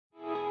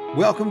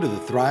Welcome to the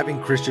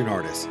Thriving Christian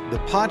Artist, the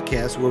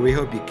podcast where we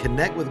hope you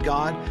connect with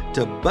God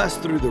to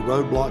bust through the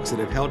roadblocks that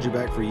have held you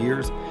back for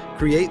years,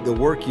 create the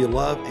work you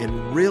love,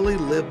 and really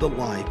live the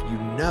life you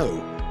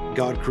know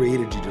God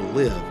created you to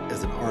live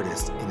as an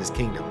artist in His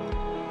kingdom.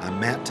 I'm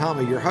Matt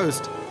Tommy, your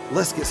host.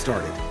 Let's get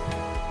started.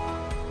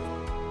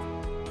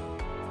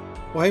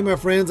 Well, hey, my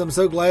friends, I'm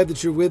so glad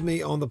that you're with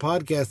me on the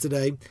podcast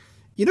today.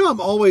 You know, I'm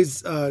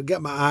always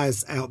got my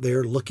eyes out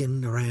there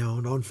looking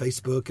around on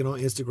Facebook and on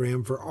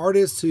Instagram for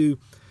artists who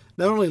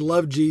not only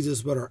love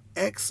Jesus, but are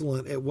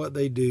excellent at what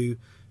they do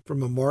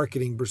from a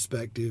marketing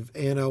perspective.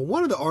 And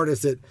one of the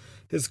artists that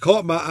has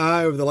caught my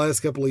eye over the last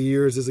couple of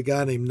years is a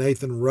guy named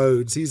Nathan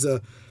Rhodes. He's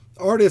an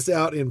artist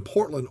out in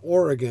Portland,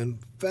 Oregon,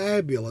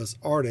 fabulous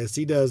artist.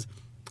 He does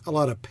a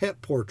lot of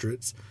pet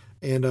portraits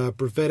and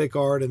prophetic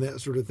art and that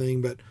sort of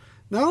thing. But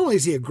not only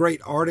is he a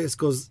great artist,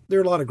 because there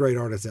are a lot of great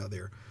artists out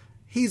there,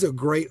 he's a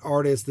great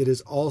artist that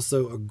is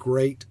also a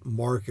great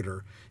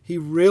marketer. He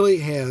really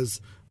has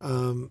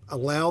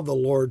allowed the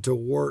Lord to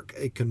work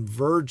a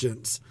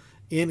convergence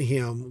in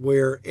him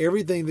where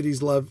everything that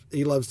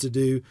he loves to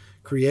do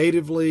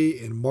creatively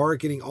and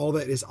marketing, all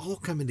that is all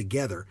coming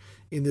together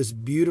in this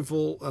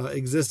beautiful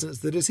existence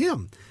that is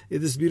him,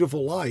 in this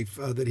beautiful life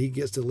that he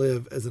gets to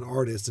live as an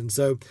artist. And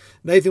so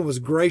Nathan was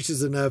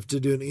gracious enough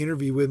to do an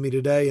interview with me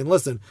today. And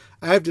listen,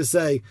 I have to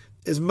say,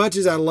 as much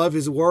as I love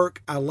his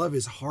work, I love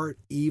his heart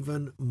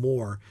even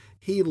more.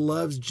 He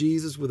loves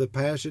Jesus with a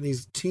passion.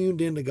 He's tuned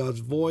into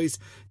God's voice.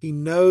 He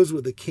knows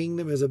what the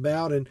kingdom is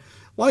about. And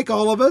like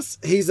all of us,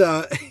 he's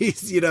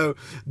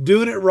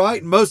doing it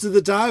right most of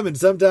the time and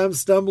sometimes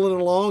stumbling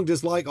along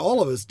just like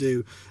all of us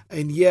do.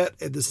 And yet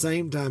at the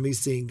same time, he's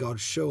seeing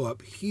God show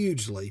up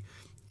hugely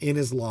in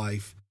his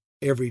life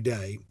every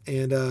day.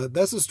 And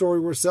that's a story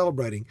we're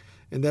celebrating.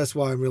 And that's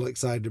why I'm really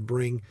excited to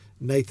bring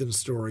Nathan's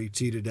story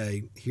to you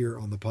today here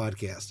on the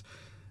podcast.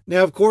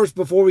 Now, of course,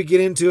 before we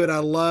get into it, I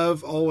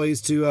love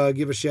always to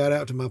give a shout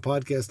out to my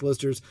podcast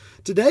listeners.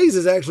 Today's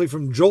is actually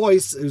from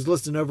Joyce, who's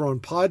listening over on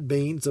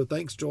Podbean. So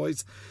thanks,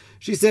 Joyce.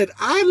 She said,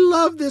 "I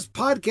love this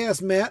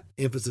podcast, Matt,"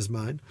 emphasis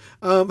mine.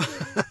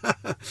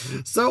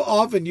 "So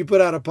often you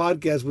put out a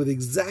podcast with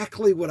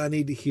exactly what I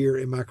need to hear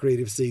in my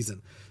creative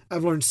season.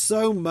 I've learned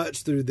so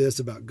much through this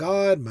about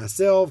God,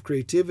 myself,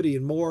 creativity,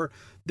 and more.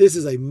 This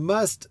is a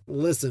must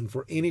listen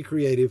for any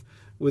creative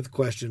with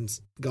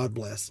questions. God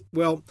bless."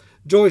 Well,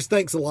 Joyce,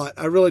 thanks a lot.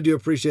 I really do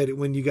appreciate it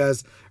when you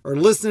guys are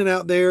listening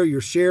out there.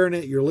 You're sharing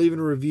it. You're leaving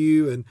a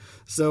review. And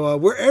so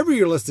wherever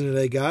you're listening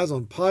today, guys,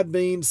 on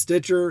Podbean,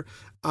 Stitcher,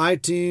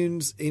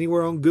 iTunes,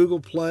 anywhere on Google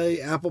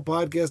Play, Apple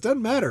Podcasts,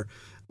 doesn't matter.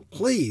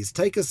 Please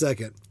take a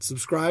second,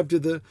 subscribe to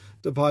the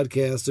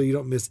podcast so you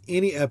don't miss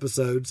any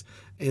episodes.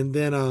 And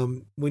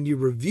then when you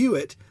review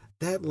it,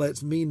 that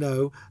lets me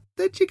know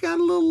that you got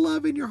a little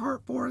love in your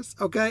heart for us,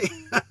 okay?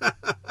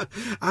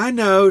 I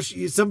know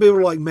some people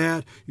are like,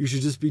 "Matt, you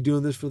should just be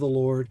doing this for the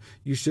Lord.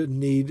 You shouldn't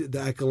need the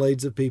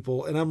accolades of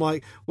people." And I'm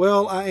like,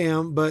 well, I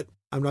am, but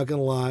I'm not going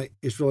to lie.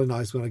 It's really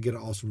nice when I get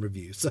an awesome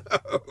review. So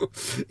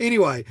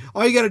anyway,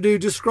 all you got to do,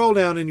 just scroll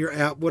down in your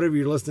app, whatever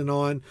you're listening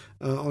on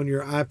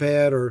your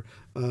iPad or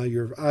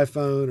your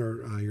iPhone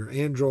or your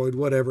Android,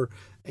 whatever,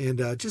 and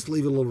just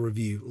leave a little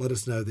review. Let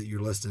us know that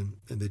you're listening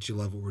and that you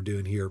love what we're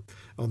doing here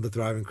on the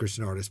Thriving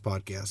Christian Artist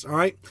podcast. All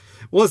right.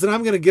 Well, listen,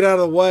 I'm going to get out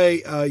of the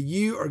way.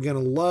 You are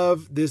going to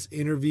love this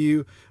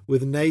interview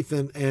with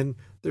Nathan, and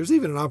there's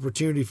even an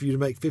opportunity for you to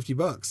make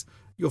 $50.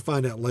 You'll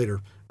find out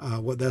later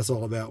what that's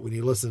all about when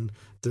you listen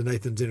to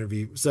Nathan's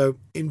interview. So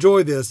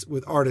enjoy this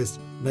with artist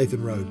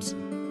Nathan Rhodes.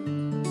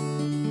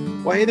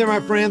 Well, hey there, my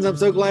friends. I'm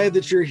so glad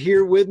that you're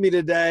here with me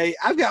today.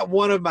 I've got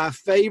one of my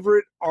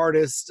favorite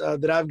artists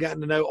that I've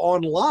gotten to know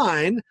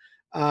online,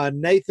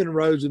 Nathan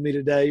Rhodes, with me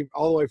today,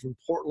 all the way from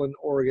Portland,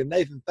 Oregon.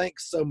 Nathan,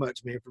 thanks so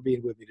much, man, for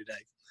being with me today.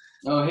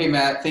 Oh, hey,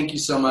 Matt. Thank you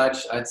so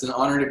much. It's an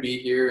honor to be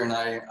here, and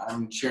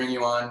I'm cheering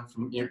you on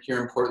from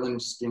here in Portland,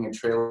 just being a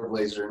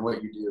trailblazer in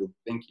what you do.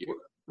 Thank you.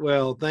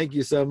 Well, thank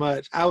you so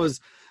much. I was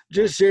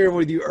just sharing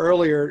with you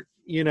earlier,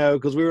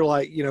 because we were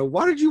like,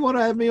 why did you want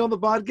to have me on the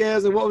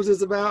podcast and what was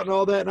this about and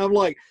all that? And I'm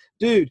like,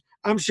 dude,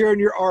 I'm sharing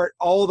your art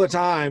all the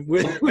time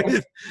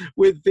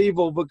with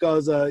people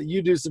because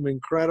you do some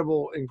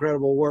incredible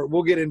work.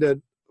 We'll get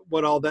into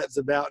what all that's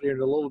about here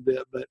in a little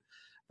bit. But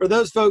for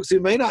those folks who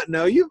may not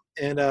know you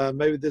and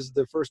maybe this is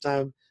the first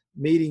time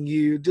meeting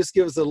you, just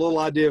give us a little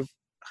idea of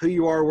who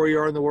you are, where you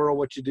are in the world,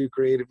 what you do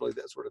creatively,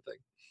 that sort of thing.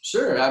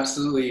 Sure,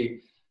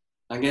 absolutely.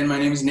 Again, my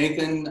name is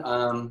Nathan.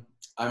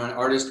 I'm an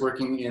artist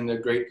working in the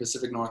Great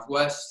Pacific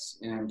Northwest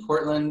in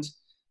Portland.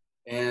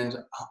 And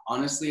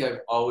honestly,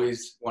 I've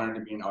always wanted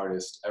to be an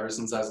artist ever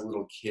since I was a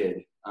little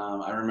kid.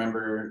 I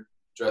remember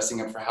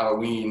dressing up for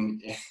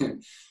Halloween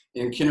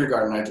in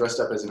kindergarten. I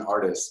dressed up as an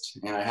artist,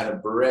 and I had a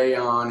beret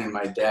on, and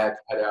my dad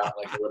cut out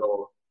like a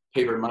little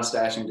paper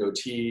mustache and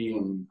goatee,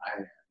 and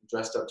I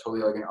dressed up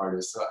totally like an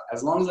artist. So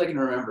as long as I can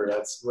remember,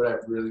 that's what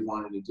I've really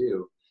wanted to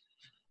do.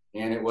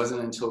 And it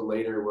wasn't until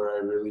later where I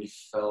really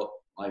felt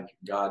like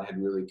God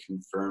had really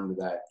confirmed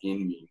that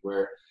in me,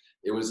 where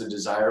it was a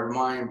desire of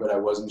mine, but I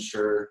wasn't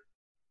sure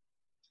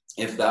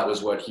if that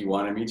was what he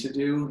wanted me to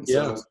do. And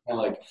so it was kind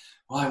of like,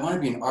 well, I want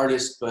to be an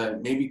artist,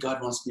 but maybe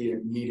God wants me to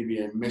be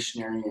a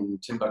missionary in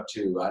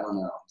Timbuktu. I don't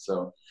know.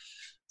 So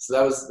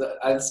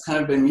that's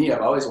kind of been me.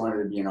 I've always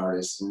wanted to be an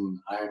artist, and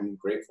I'm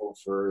grateful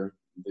for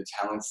the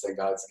talents that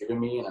God's given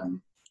me. And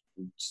I'm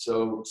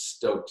so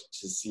stoked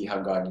to see how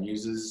God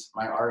uses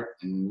my art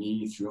and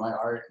me through my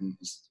art. And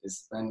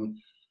it's been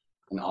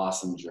an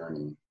awesome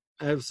journey.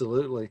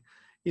 Absolutely.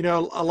 You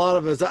know, a lot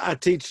of us, I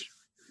teach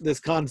this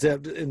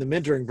concept in the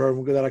mentoring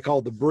program that I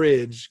call the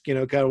bridge, you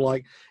know, kind of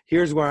like,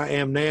 here's where I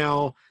am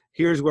now,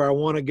 here's where I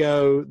want to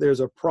go. There's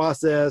a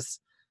process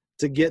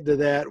to get to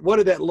that. What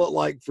did that look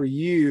like for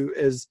you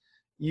as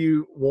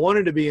you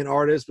wanted to be an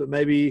artist, but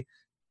maybe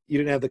you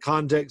didn't have the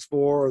context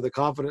for or the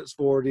confidence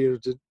for to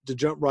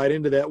jump right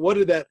into that? What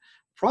did that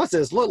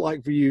process look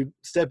like for you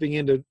stepping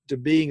into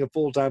being a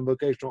full-time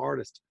vocational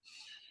artist?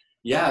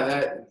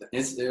 Yeah,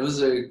 it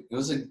was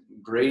a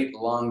great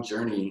long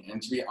journey,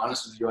 and to be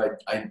honest with you,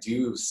 I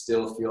do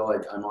still feel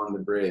like I'm on the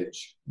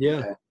bridge.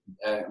 Yeah.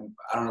 And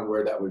I don't know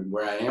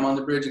where I am on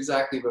the bridge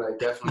exactly, but I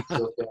definitely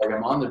still feel like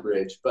I'm on the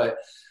bridge. But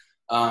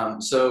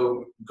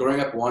so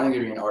growing up wanting to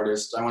be an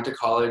artist, I went to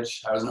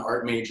college. I was an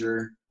art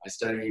major. I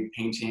studied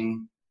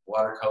painting,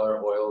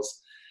 watercolor,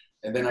 oils.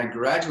 And then I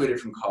graduated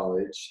from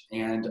college,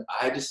 and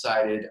I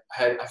decided,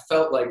 I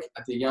felt like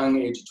at the young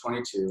age of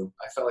 22,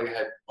 I felt like I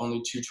had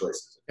only two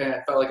choices. Okay,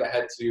 I felt like I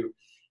had to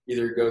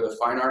either go the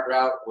fine art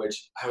route,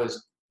 which I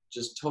was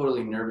just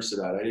totally nervous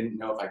about. I didn't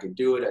know if I could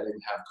do it. I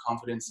didn't have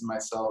confidence in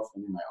myself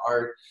and in my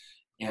art,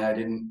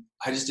 and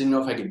I just didn't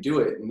know if I could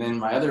do it. And then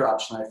my other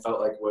option I felt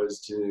like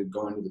was to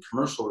go into the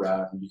commercial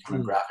route and become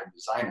a graphic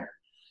designer.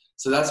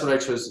 So that's what I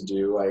chose to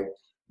do. I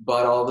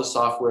bought all the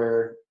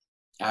software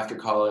after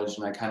college,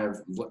 and I kind of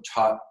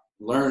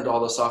learned all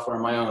the software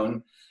on my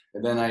own.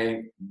 And then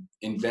I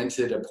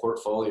invented a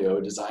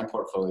design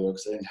portfolio,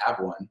 because I didn't have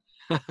one.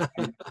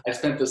 I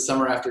spent the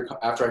summer after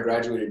I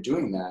graduated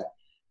doing that.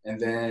 And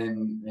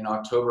then in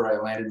October,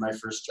 I landed my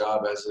first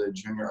job as a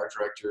junior art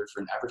director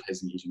for an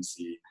advertising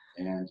agency.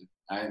 And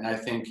I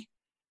think,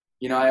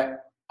 you know,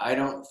 I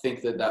don't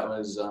think that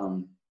was,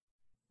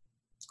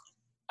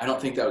 I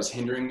don't think that was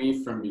hindering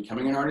me from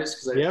becoming an artist,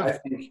 because I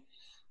think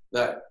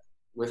that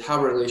with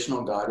how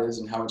relational God is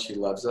and how much he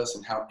loves us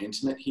and how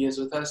intimate he is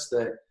with us,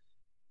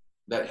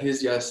 that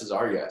his yes is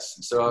our yes.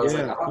 So I was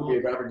like, I want to be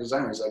a graphic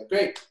designer. He's like,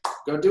 great,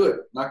 go do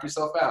it. Knock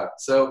yourself out.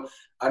 So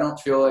I don't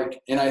feel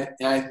like,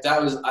 that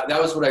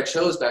was what I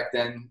chose back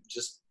then,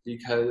 just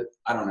because,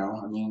 I don't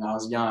know. I mean, I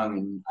was young,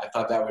 and I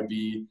thought that would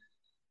be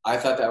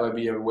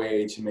a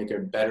way to make a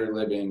better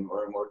living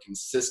or a more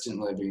consistent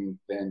living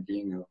than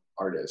being an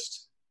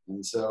artist.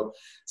 And so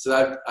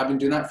I've been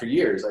doing that for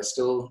years. I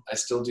still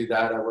do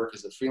that. I work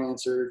as a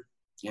freelancer,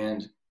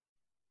 and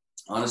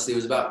honestly, it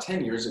was about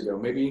 10 years ago,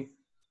 maybe.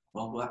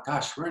 Well,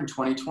 gosh, we're in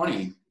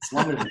 2020. It's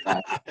longer than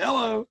that.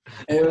 Hello.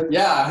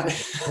 Yeah.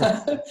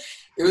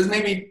 It was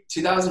maybe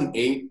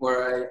 2008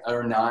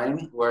 or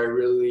 9 where I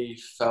really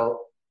felt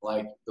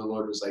like the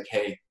Lord was like,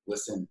 hey,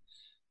 listen,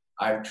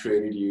 I've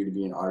created you to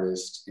be an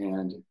artist.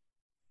 And,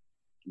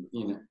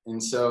 you know,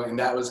 and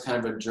that was kind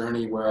of a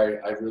journey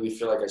where I really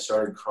feel like I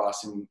started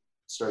crossing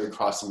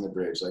the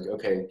bridge. Like,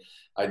 okay,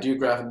 I do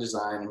graphic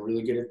design. I'm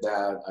really good at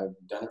that.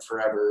 I've done it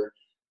forever,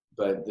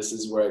 but this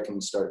is where I can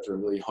start to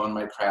really hone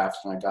my craft.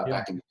 And I got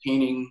back into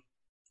painting,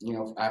 you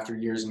know, after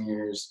years and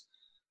years.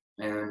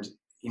 And,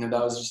 you know,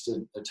 that was just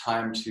a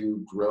time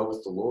to grow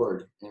with the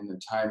Lord, and a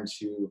time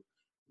to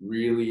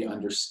really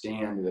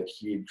understand that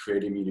he had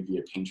created me to be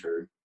a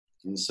painter.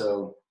 And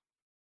so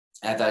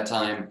at that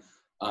time,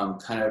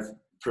 kind of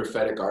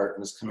prophetic art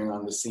was coming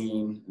on the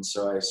scene. And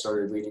so I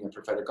started leading a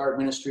prophetic art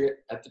ministry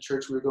at the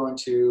church we were going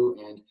to.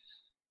 And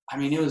I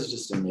mean, it was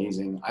just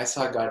amazing. I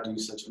saw God do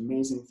such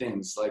amazing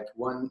things. Like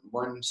one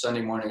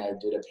Sunday morning, I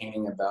did a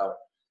painting about,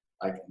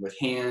 like, with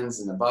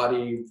hands and a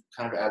body,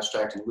 kind of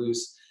abstract and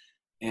loose.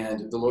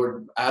 And the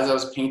Lord, as I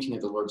was painting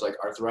it, the Lord's like,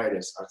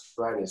 arthritis.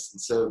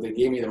 And so they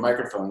gave me the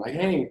microphone, like,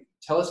 hey,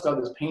 tell us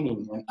about this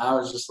painting. And I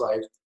was just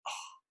like,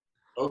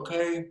 oh,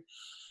 okay,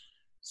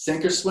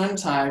 sink or swim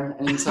time.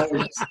 And so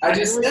I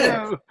just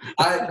said,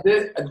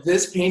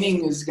 this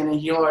painting is going to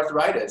heal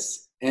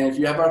arthritis. And if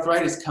you have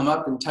arthritis, come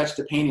up and touch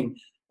the painting.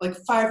 Like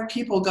 5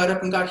 people got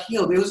up and got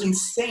healed. It was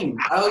insane.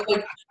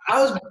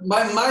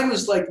 My mind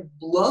was like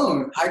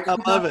blown. I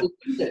couldn't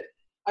believe it.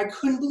 I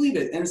couldn't believe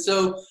it. And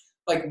so,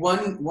 like,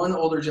 one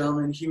older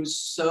gentleman, he was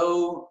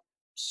so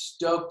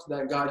stoked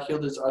that God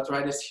healed his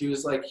arthritis. He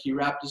was like, he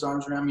wrapped his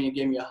arms around me and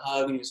gave me a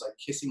hug, and he was like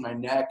kissing my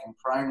neck and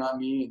crying on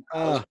me,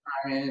 and I was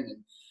crying. And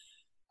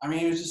I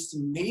mean, it was just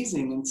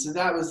amazing. And so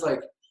that was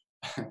like,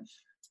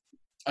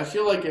 I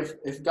feel like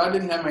if God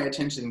didn't have my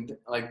attention,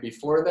 like,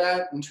 before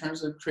that, in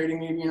terms of creating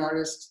me to be an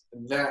artist,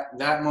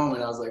 that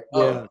moment I was like,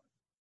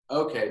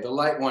 okay, the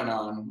light went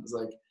on. I was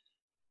like,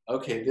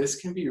 okay, this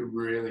can be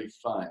really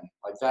fun.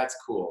 Like, that's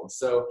cool.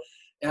 So,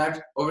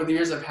 and over the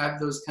years, I've had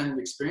those kind of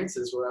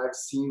experiences where I've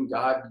seen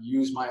God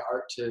use my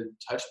art to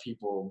touch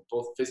people,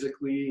 both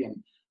physically and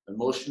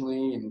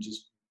emotionally, and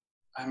just,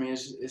 I mean,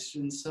 it's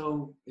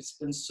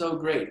been so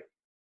great.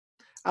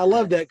 I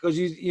love that because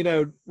you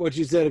know what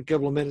you said a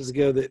couple of minutes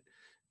ago, that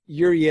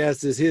your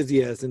yes is his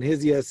yes and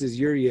his yes is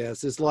your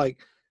yes. It's like,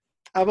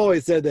 I've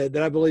always said that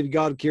I believe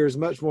God cares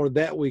much more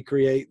that we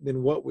create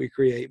than what we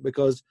create,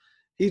 because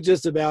he's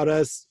just about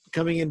us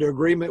coming into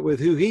agreement with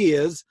who he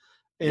is,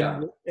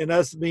 Yeah. and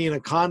us being a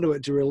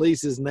conduit to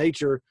release his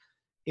nature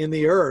in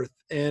the earth.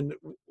 And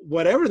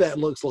whatever that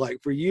looks like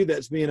for you,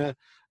 that's being a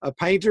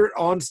painter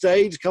on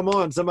stage. Come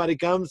on, somebody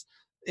comes,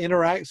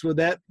 interacts with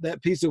that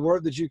piece of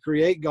work that you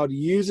create. God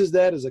uses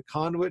that as a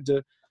conduit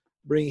to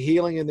bring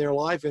healing in their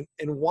life.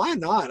 And why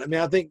not? I mean,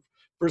 I think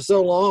for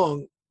so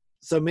long,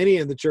 so many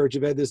in the church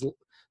have had this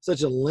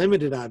such a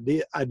limited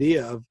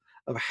idea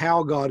of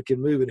how God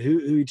can move and who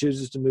he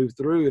chooses to move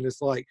through. And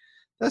it's like,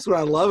 that's what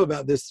I love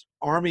about this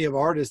army of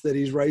artists that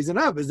he's raising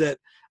up, is that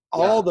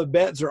all the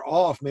bets are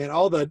off, man.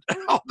 All the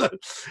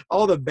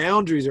all the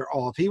boundaries are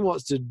off. He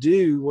wants to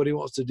do what he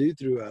wants to do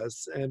through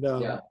us. And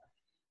I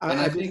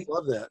just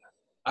love that.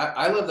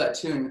 I love that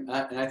too. And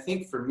I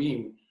think for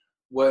me,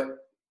 beyond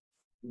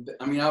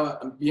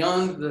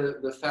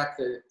the fact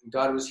that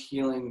God was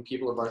healing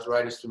people of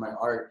arthritis through my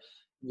art,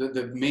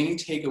 the main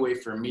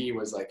takeaway for me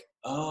was like,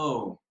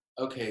 oh,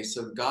 okay,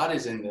 so God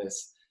is in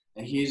this,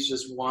 and he's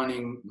just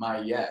wanting my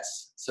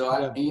yes. So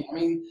I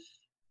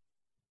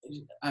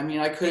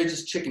mean, I could have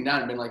just chickened out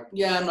and been like,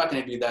 yeah, I'm not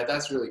going to do that.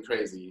 That's really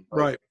crazy.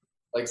 Right.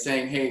 Like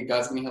saying, hey,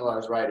 God's going to heal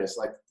arthritis.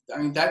 Like, I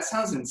mean, that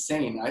sounds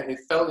insane. It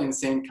felt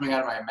insane coming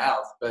out of my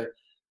mouth, but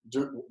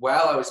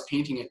while I was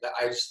painting it,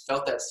 I just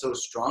felt that so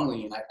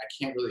strongly, and I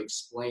can't really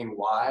explain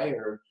why,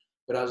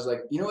 but I was like,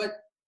 you know what?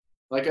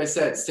 Like I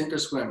said, sink or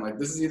swim. Like,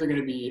 this is either going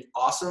to be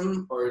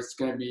awesome or it's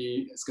going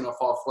to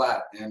fall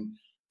flat, and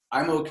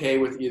I'm okay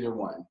with either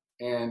one.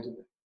 And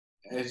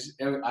I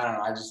don't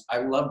know. I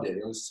loved it.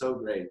 It was so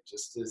great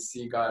just to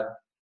see God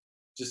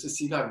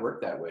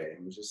work that way.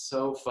 It was just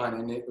so fun,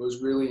 and it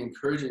was really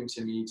encouraging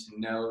to me to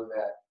know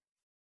that,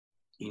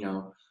 you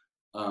know,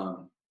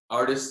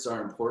 artists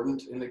are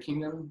important in the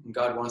kingdom, and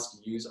God wants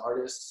to use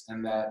artists,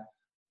 and that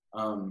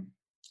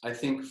I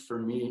think for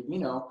me, you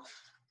know,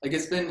 like,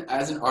 it's been,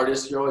 as an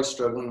artist, you're always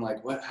struggling, like,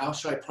 how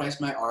should I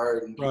price my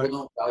art? And people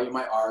don't value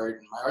my art,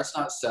 and my art's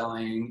not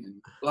selling,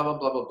 and blah, blah,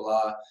 blah, blah,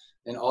 blah.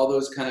 And all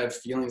those kind of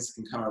feelings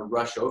can kind of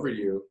rush over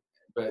you.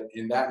 But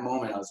in that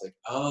moment, I was like,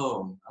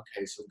 oh,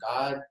 okay, so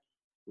God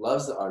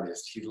loves the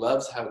artist. He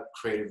loves how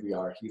creative we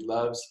are. He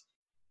loves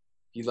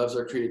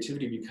our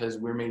creativity because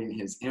we're made in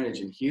his image,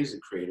 and he is a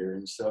creator.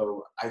 And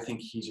so I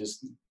think he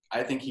gets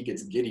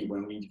giddy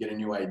when we get a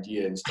new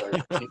idea and start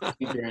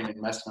tinkering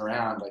and messing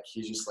around. Like,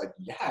 he's just like,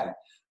 yeah,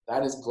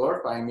 that is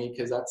glorifying me,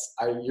 because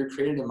you're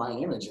created in my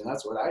image, and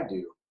that's what I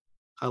do.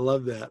 I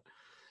love that.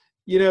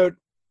 You know,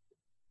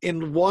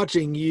 in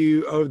watching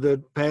you over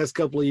the past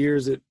couple of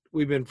years that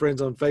we've been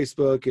friends on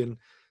Facebook, and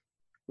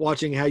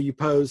watching how you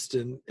post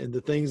and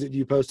the things that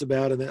you post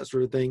about and that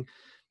sort of thing,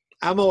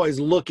 I'm always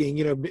looking,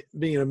 you know,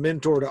 being a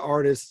mentor to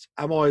artists,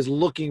 I'm always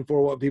looking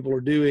for what people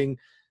are doing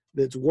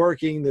that's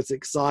working, that's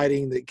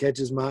exciting, that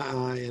catches my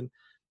eye.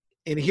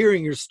 And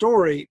hearing your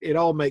story, it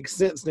all makes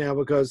sense now,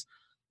 because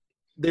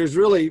there's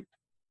really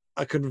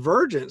a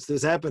convergence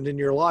that's happened in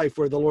your life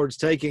where the Lord's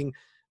taking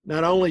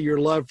not only your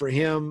love for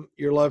him,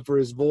 your love for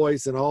his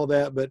voice and all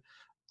that, but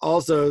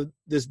also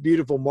this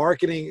beautiful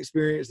marketing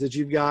experience that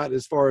you've got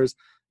as far as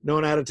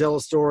knowing how to tell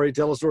a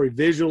story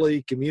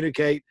visually,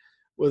 communicate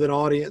with an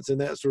audience and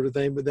that sort of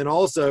thing, but then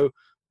also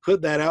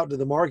put that out to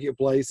the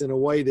marketplace in a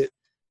way that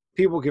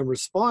people can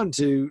respond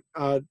to.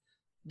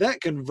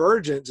 That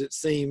convergence, it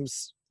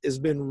seems, has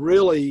been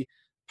really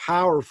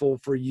powerful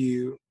for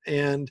you.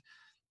 And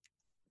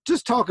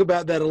just talk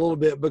about that a little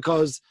bit,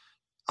 because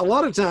a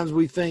lot of times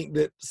we think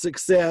that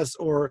success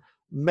or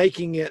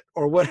making it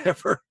or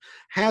whatever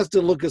has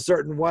to look a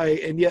certain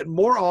way. And yet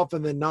more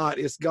often than not,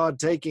 it's God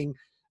taking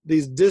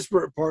these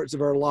disparate parts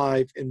of our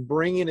life and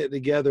bringing it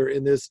together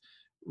in this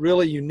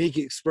really unique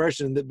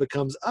expression that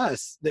becomes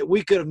us, that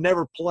we could have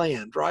never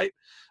planned. Right.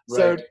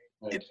 So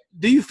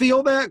do you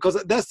feel that?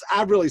 Because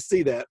I really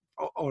see that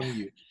on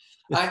you.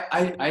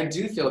 I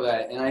do feel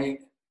that.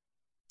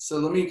 So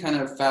let me kind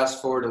of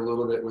fast forward a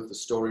little bit with the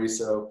story.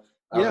 So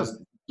I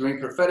was doing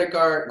prophetic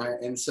art,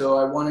 and so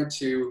I wanted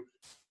to,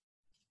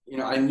 you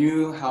know, I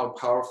knew how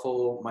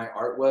powerful my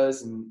art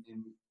was. And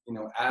you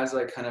know, as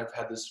I kind of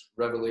had this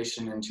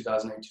revelation in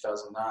 2008,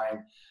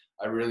 2009,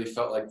 I really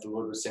felt like the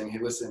Lord was saying, hey,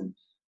 listen,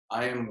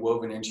 I am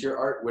woven into your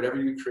art. Whatever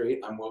you create,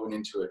 I'm woven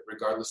into it,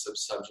 regardless of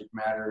subject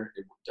matter.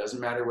 It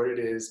doesn't matter what it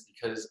is,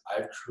 because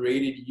I've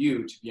created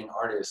you to be an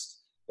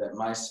artist, that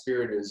my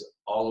spirit is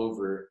all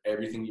over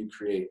everything you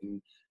create.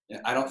 And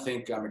I don't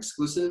think I'm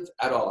exclusive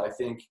at all. I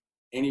think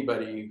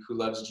anybody who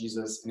loves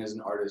Jesus and is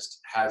an artist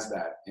has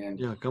that. And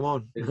come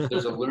on.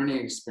 There's a learning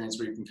experience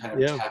where you can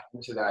kind of tap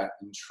into that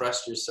and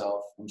trust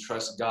yourself and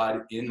trust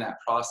God in that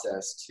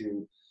process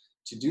to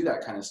do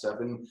that kind of stuff.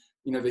 And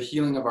you know, the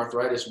healing of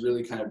arthritis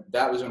really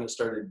that was when it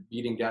started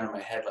beating down in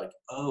my head, like,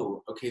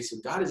 oh, okay, so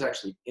God is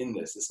actually in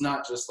this. It's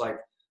not just like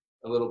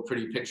a little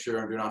pretty picture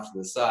I'm doing off to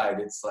the side.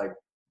 It's like,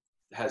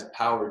 it has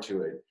power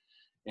to it.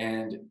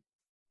 And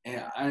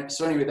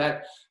so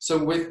anyway,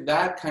 so with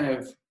that kind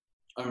of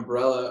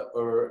umbrella,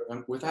 or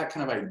with that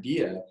kind of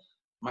idea,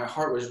 my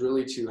heart was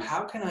really to,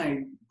 how can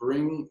I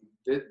bring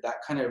that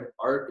kind of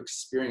art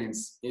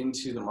experience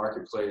into the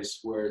marketplace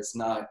where it's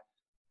not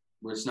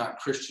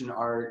Christian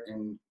art,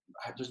 and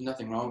there's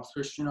nothing wrong with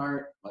Christian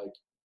art. Like,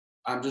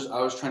 I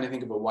was trying to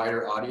think of a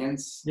wider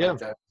audience, like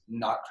that's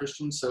not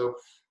Christian. So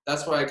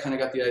that's why I kind of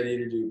got the idea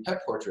to do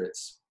pet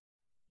portraits.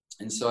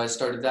 And so I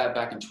started that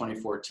back in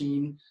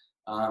 2014.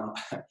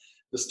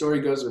 The story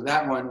goes with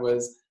that one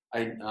was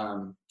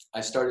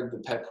I started the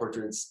pet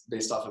portraits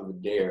based off of a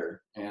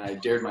dare, and I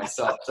dared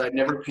myself because I'd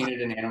never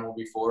painted an animal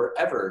before,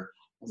 ever.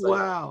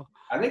 Wow.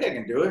 Like, I think I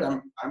can do it.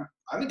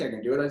 I think I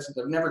can do it.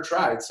 I've never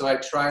tried. So I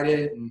tried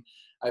it, and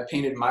I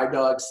painted my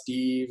dog,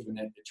 Steve, and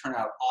it turned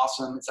out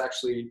awesome. It's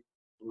actually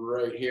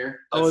right here.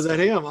 Is that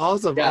him?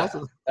 Awesome. Yeah,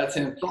 awesome. That's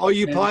him. For all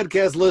you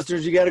podcast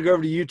listeners, you got to go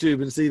over to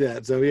YouTube and see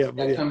that. So yeah.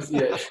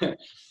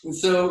 And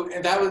so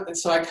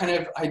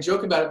I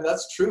joke about it, but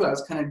that's true. I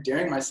was kind of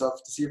daring myself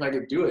to see if I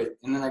could do it.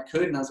 And then I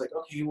could, and I was like,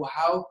 okay, well,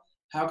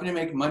 how can I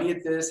make money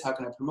at this? How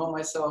can I promote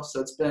myself? So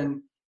it's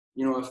been,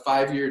 a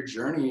 5-year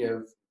journey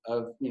of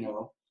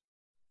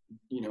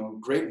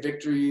great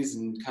victories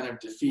and kind of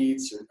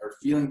defeats, or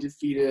feeling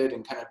defeated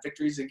and kind of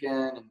victories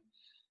again.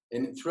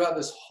 And throughout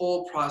this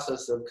whole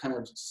process of kind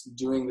of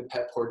doing the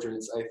pet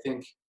portraits, I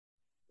think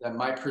that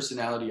my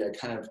personality, I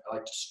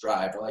like to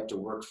strive. I like to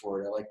work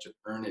for it. I like to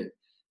earn it.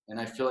 And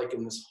I feel like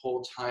in this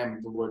whole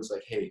time, the Lord's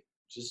like, hey,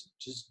 just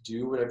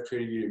do what I've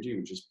created you to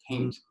do. Just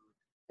paint.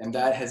 And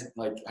that has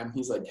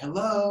he's like,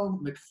 hello,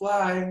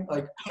 McFly,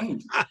 like,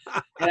 paint.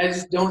 And I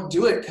just don't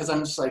do it because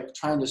I'm just like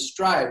trying to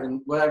strive.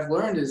 And what I've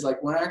learned is,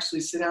 like, when I actually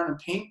sit down and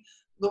paint,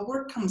 the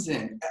work comes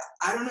in.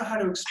 I don't know how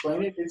to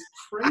explain it. It's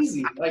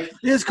crazy. Like,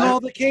 it's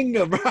called the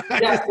kingdom, right?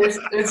 Yeah,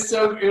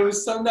 it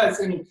was so nuts.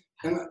 And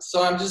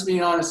so I'm just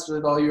being honest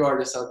with all you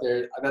artists out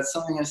there. That's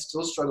something I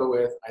still struggle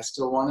with. I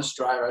still want to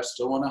strive. I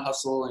still want to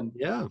hustle. And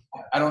yeah,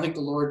 I don't think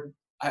the Lord,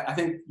 I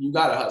think you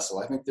got to hustle.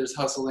 I think there's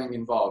hustling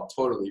involved,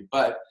 totally.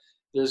 But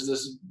there's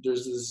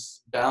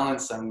this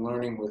balance I'm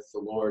learning with the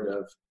Lord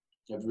of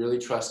really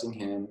trusting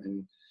Him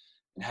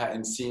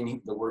and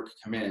seeing the work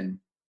come in.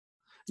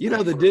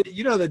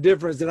 The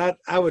difference, and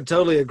I would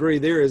totally agree.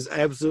 There is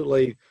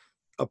absolutely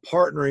a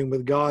partnering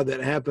with God that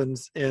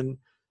happens, and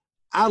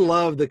I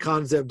love the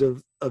concept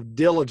of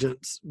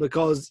diligence,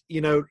 because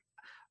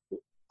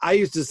I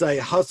used to say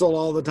hustle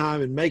all the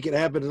time and make it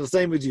happen. And the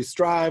same as you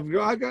strive,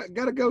 I got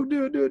to go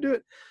do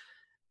it,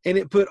 and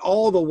it put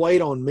all the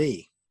weight on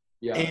me.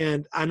 Yeah.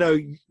 And I know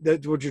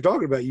that's what you're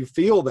talking about. You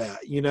feel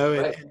that,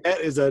 right. And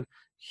that is a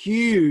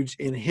huge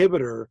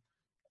inhibitor,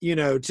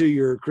 to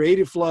your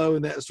creative flow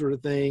and that sort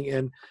of thing.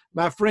 And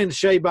my friend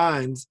Shay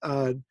Bynes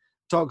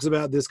talks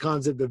about this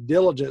concept of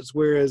diligence,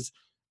 whereas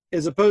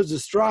as opposed to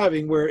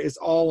striving, where it's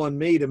all on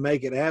me to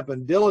make it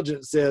happen,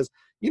 diligence says,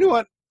 you know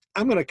what,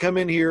 I'm going to come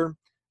in here,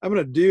 I'm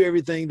going to do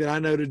everything that I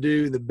know to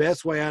do the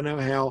best way I know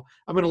how.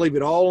 I'm going to leave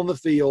it all on the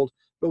field.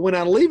 But when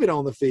I leave it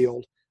on the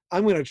field,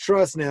 I'm going to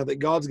trust now that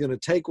God's going to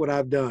take what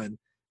I've done,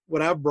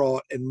 what I've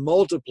brought, and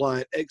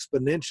multiply it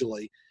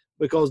exponentially,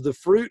 because the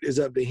fruit is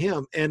up to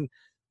Him. And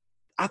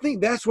I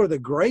think that's where the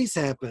grace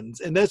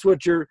happens. And that's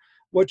what you're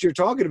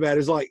talking about,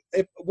 is like,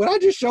 when I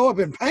just show up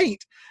and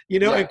paint,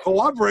 and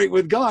cooperate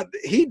with God,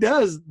 He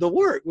does the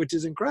work, which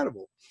is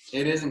incredible.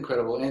 It is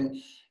incredible. And,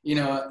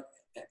 and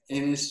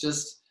it's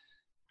just,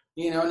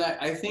 and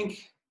I think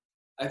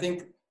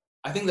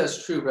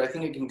that's true, but I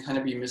think it can kind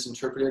of be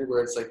misinterpreted,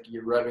 where it's like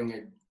you're rubbing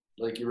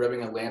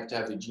a lamp to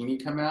have the genie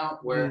come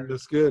out, where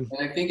that's good.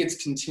 And I think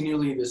it's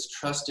continually this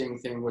trusting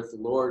thing with the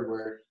Lord,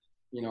 where,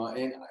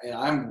 and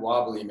I'm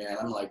wobbly, man.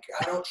 I'm like,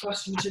 I don't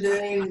trust you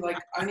today. Like,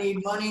 I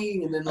need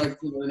money. And then, like,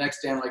 the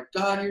next day I'm like,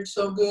 God, you're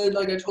so good.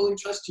 Like, I totally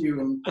trust you.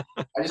 And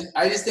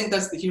I just think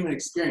that's the human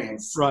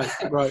experience. Right.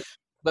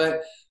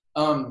 But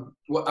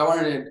what I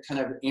wanted to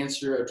kind of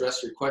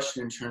address your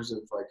question in terms of,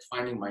 like,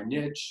 finding my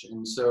niche.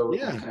 And so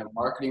kind of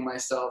marketing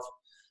myself.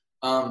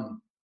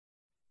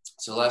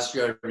 So last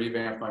year I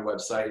revamped my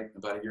website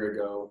about a year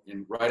ago.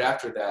 And right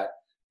after that,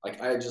 like,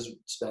 I just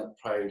spent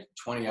probably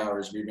 20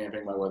 hours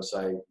revamping my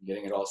website,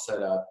 getting it all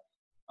set up.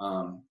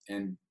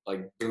 And,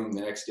 like, boom,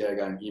 the next day I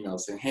got an email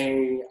saying,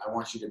 hey, I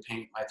want you to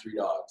paint my 3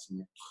 dogs.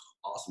 And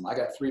awesome. I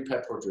got 3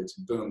 pet portraits.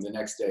 Boom, the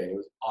next day. It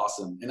was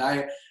awesome. And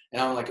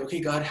I'm like, okay,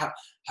 God,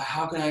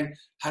 how do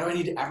I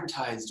need to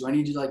advertise? Do I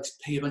need to, like,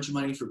 pay a bunch of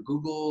money for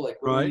Google? Like,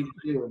 what do I need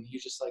to do? And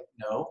He's just like,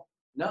 no.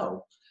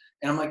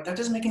 And I'm like, that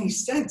doesn't make any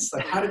sense.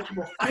 Like, how do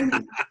people find me?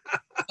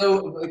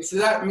 So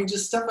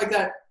just stuff like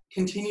that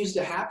continues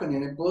to happen,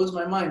 and it blows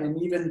my mind.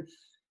 And even,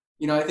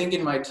 I think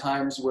in my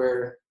times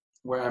where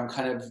I'm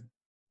kind of,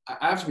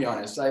 I have to be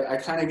honest, I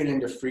kind of get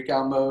into freak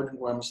out mode,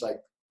 where I'm just like,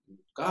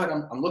 God,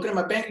 I'm looking at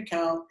my bank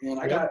account, and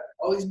I got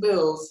all these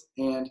bills,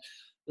 and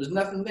there's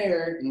nothing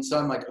there. And so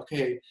I'm like,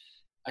 okay,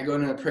 I go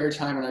into a prayer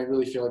time, and I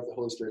really feel like the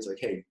Holy Spirit's like,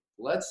 hey,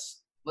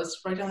 let's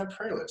write down a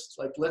prayer list.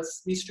 Like,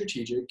 let's be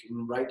strategic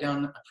and write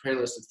down a prayer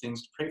list of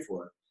things to pray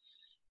for.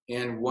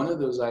 And one of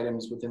those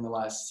items within the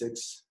last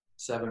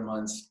 6-7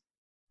 months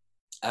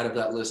out of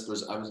that list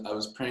was I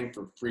was praying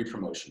for free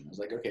promotion. I was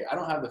like, okay, I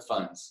don't have the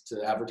funds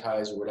to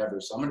advertise or whatever,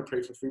 so I'm going to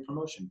pray for free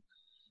promotion.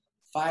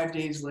 5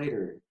 days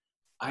later,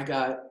 I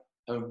got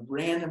a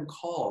random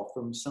call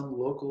from some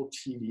local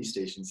TV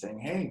station saying,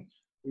 hey,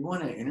 we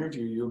want to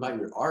interview you about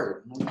your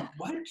art. And I'm like,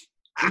 what?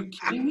 Are you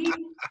kidding me?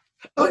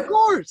 Of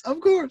course.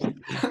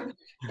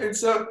 And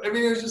so, I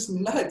mean, it was just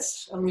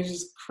nuts. I mean, it was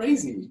just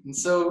crazy. And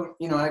so,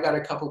 I got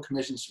a couple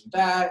commissions from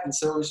that. And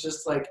so it was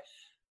just like,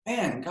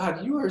 man,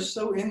 God, you are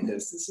so in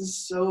this. This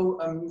is so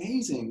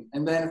amazing.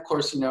 And then, of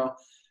course,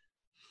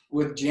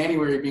 with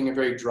January being a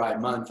very dry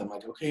month, I'm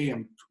like, okay,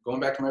 I'm going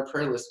back to my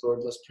prayer list, Lord,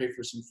 let's pray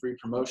for some free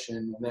promotion.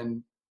 And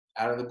then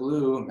out of the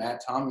blue,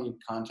 Matt Tommy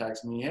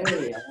contacts me,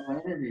 hey, I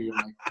want to interview you.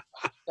 I'm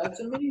like,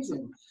 that's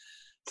amazing.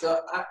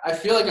 So I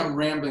feel like I'm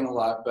rambling a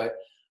lot, but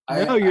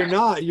no, you're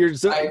not. You're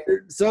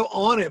so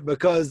on it,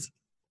 because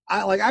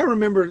I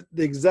remember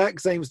the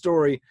exact same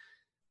story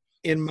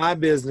in my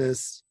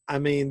business. I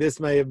mean, this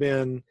may have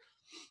been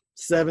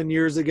 7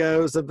 years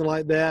ago, something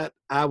like that.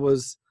 I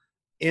was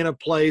in a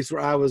place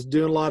where I was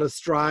doing a lot of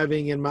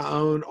striving in my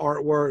own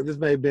artwork. This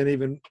may have been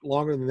even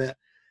longer than that.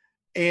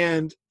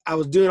 And I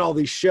was doing all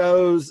these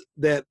shows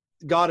that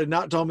God had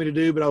not told me to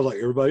do, but I was like,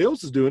 everybody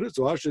else is doing it,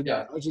 so I should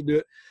do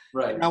it.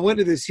 Right. And I went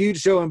to this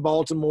huge show in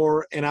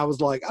Baltimore, and I was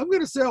like, I'm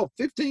going to sell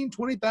 $15,000,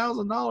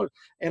 $20,000.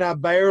 And I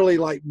barely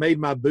made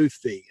my booth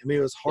fee. I mean,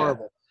 it was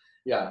horrible.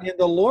 Yeah. And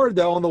the Lord,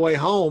 though, on the way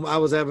home, I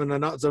was having a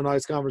not so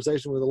nice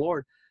conversation with the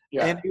Lord.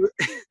 Yeah. And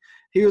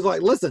he was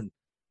like, listen,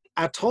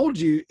 I told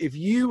you if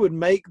you would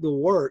make the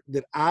work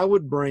that I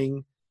would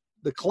bring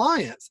the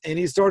clients. And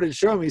he started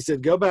showing me, he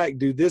said, go back,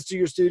 do this to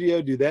your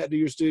studio, do that to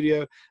your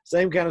studio.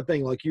 Same kind of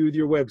thing like you with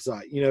your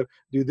website,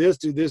 do this,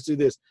 do this, do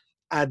this.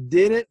 I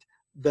did it.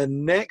 The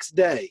next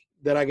day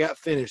that I got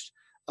finished,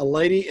 a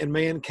lady and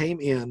man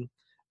came in.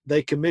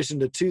 They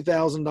commissioned a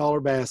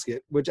 $2,000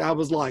 basket, which I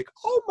was like,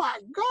 oh my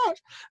gosh.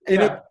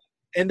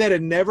 And that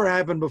had never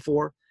happened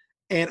before.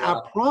 And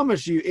wow. I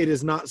promise you, it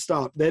has not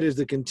stopped. That is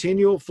the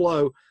continual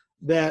flow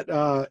that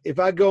if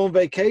I go on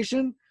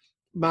vacation,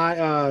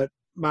 my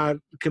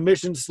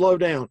commissions slow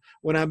down.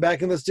 When I'm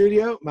back in the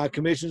studio, my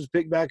commissions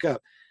pick back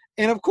up.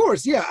 And of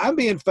course, I'm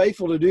being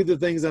faithful to do the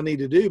things I need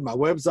to do. My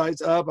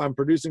website's up. I'm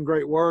producing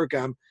great work.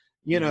 I'm,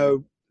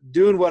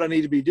 doing what I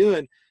need to be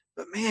doing.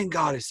 But man,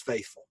 God is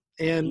faithful.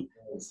 And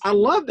I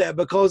love that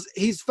because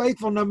he's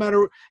faithful no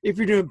matter if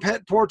you're doing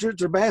pet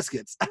portraits or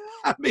baskets.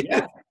 I mean,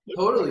 yeah,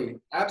 totally.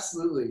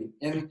 Absolutely.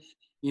 And,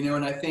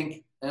 and I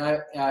think,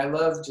 and I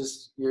love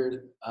just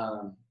your,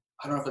 I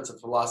don't know if it's a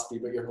philosophy,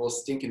 but your whole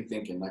stinking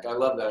thinking. Like, I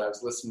love that. I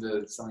was listening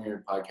to some of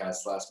your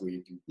podcasts last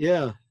week.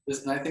 Yeah.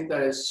 And I think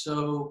that is,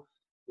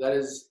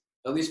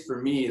 at least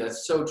for me,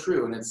 that's so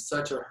true. And it's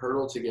such a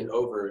hurdle to get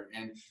over.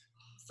 And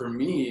for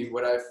me,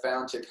 what I've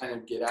found to kind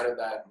of get out of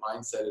that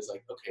mindset is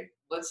like, okay,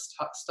 let's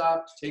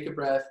stop, take a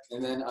breath.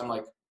 And then I'm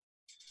like,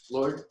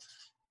 Lord,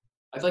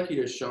 I'd like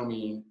you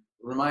to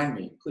remind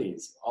me,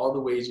 please, all the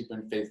ways you've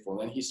been faithful.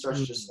 And then he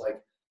starts just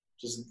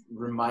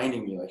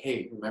reminding me like,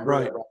 hey, remember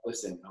I brought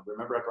this in.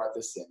 Remember I brought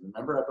this in.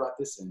 Remember I brought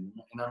this in.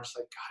 And I'm just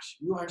like, gosh,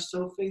 you are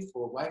so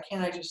faithful. Why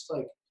can't I just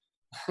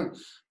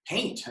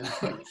paint?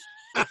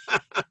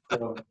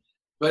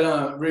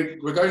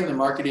 Regarding the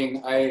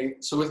marketing,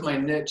 so with my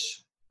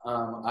niche,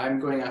 I'm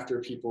going after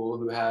people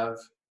who have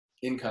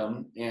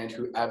income and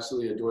who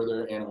absolutely adore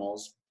their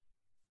animals.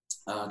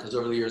 Because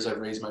over the years, I've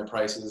raised my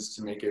prices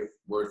to make it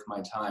worth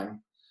my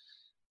time.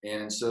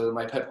 And so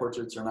my pet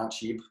portraits are not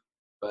cheap,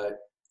 but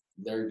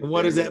And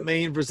what does that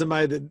mean for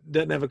somebody that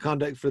doesn't have a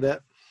contact for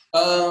that?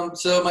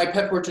 So my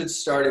pet portraits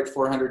start at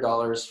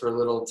 $400 for a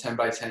little 10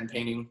 by 10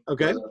 painting.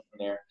 Okay.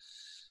 There.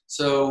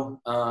 So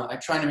I'm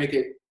trying to make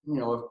it,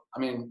 in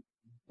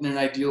an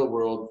ideal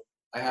world,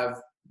 I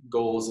have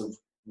goals of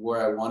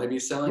where I want to be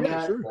selling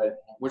at, sure. but,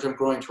 which I'm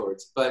growing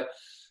towards. But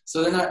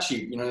so they're not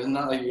cheap. It's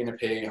not like you're going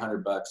to pay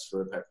 $100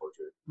 for a pet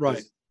portrait.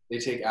 Right. They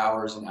take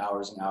hours and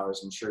hours and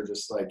hours. I'm sure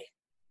just like,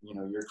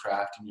 your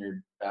craft and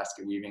your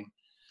basket weaving.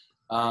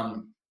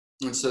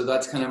 And so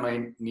that's kind of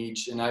my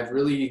niche. And I've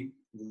really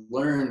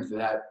learned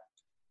that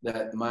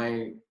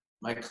my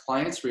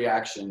client's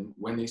reaction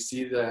when they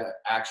see the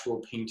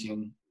actual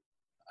painting,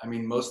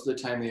 most of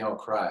the time they all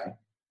cry.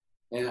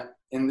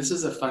 And this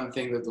is a fun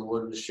thing that the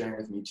Lord was sharing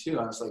with me too.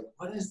 I was like,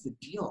 what is the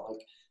deal?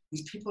 Like,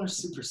 these people are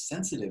super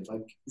sensitive.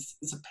 Like,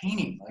 it's a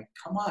painting. Like,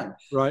 come on.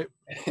 Right.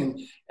 And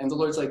the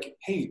Lord's like,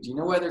 hey, do you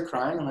know why they're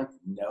crying? I'm like,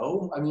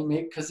 no.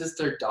 Maybe because it's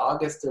their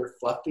dog, it's their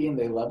fluffy, and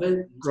they love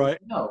it. Right.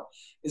 Like, no,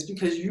 it's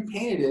because you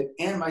painted it,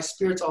 and my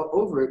spirit's all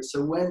over it.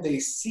 So when they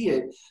see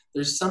it,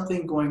 there's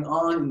something going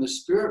on in the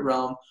spirit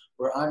realm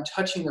where I'm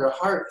touching their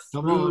heart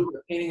through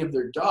the painting of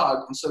their dog.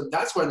 And so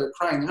that's why they're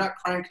crying. They're not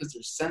crying because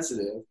they're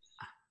sensitive.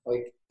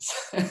 Like,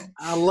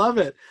 I love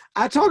it.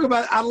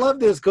 I love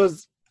this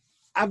because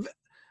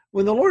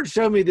when the Lord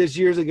showed me this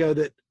years ago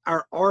that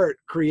our art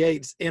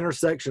creates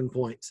intersection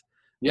points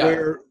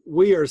where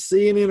we are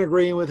seeing and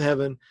agreeing with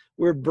heaven.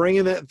 We're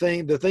bringing the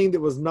thing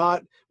that was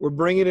not, we're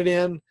bringing it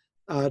in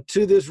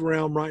to this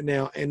realm right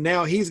now. And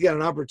now he's got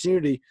an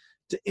opportunity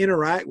to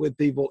interact with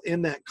people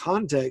in that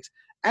context,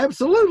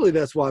 absolutely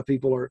that's why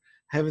people are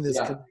having this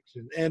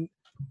connection. And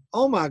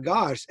oh my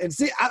gosh. And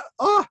see,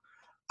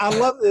 I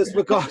love this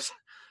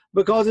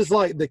because it's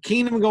like the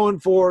kingdom going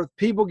forth,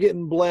 people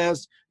getting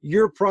blessed,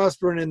 you're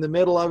prospering in the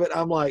middle of it.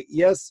 I'm like,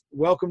 yes,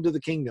 welcome to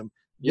the kingdom.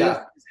 Yeah. This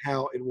is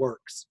how it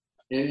works.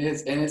 It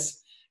is. And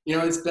it's, you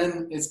know, it's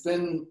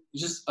been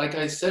just, like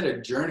I said,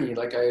 a journey.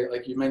 Like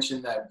you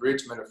mentioned that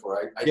bridge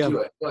metaphor. I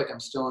feel like I'm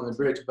still on the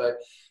bridge, but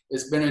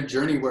it's been a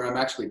journey where I'm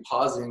actually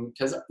pausing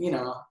because, you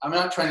know, I'm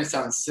not trying to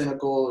sound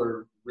cynical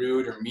or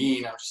rude or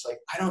mean. I'm just like,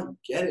 I don't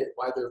get it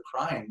why they're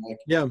crying.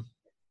 Like,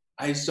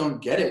 I just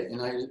don't get it.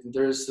 And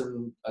there's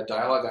a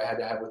dialogue I had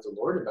to have with the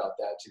Lord about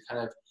that to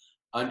kind of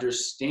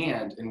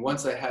understand. And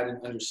once I had an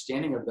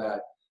understanding of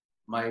that,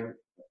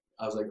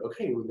 I was like,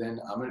 okay, well then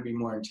I'm going to be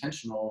more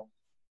intentional.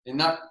 And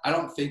I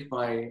don't think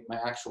my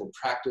actual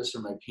practice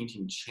or my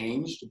painting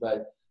changed,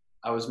 but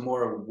I was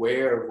more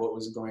aware of what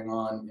was going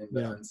on in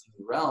the unseen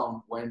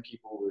realm when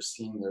people were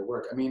seeing their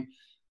work. I mean,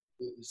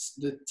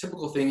 the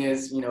typical thing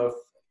is, you know, if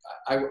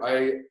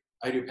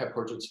I do pet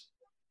portraits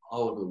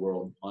all over the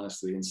world,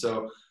 honestly. And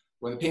so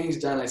when the painting's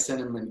done, I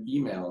send them an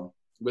email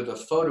with a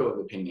photo of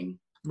the painting.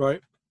 Right.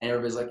 And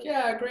everybody's like,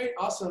 yeah, great,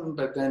 awesome.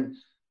 But then,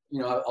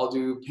 you know, I'll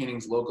do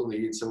paintings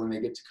locally. And so when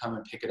they get to come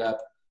and pick it up,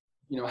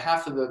 you know,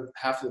 half of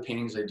the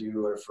paintings I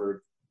do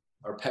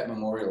are pet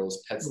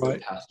memorials, pets that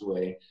have passed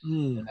away.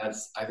 And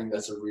I think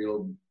that's a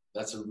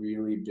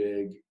really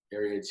big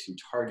area to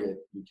target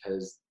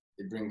because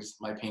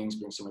my paintings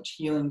bring so much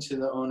healing to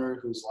the owner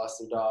who's lost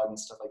their dog and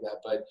stuff like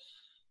that.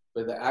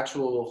 But the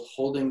actual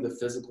holding the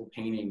physical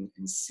painting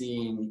and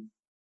seeing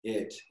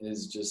it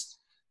is just,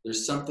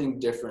 there's something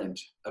different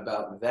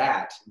about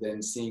that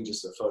than seeing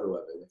just a photo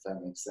of it, if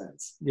that makes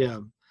sense. Yeah.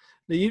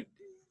 Now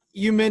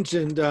you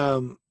mentioned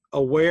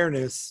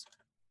awareness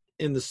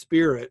in the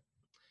spirit,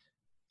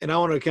 and I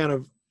want to kind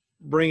of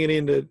bring it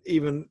into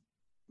even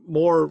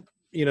more,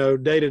 you know,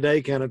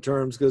 day-to-day kind of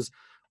terms, because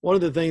one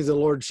of the things the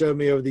Lord showed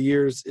me over the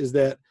years is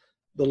that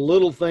the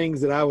little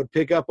things that I would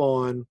pick up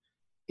on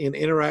in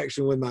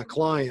interaction with my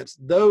clients,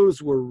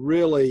 those were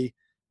really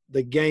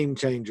the game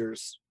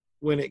changers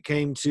when it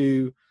came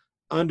to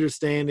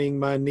understanding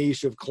my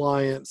niche of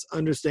clients,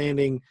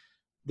 understanding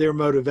their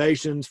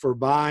motivations for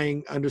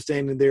buying,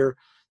 understanding their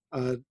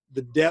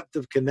the depth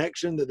of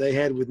connection that they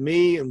had with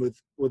me and with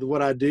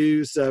what I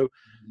do. So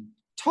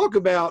talk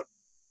about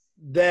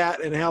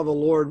that and how the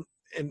Lord,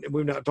 and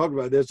we've not talked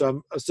about this, so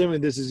I'm assuming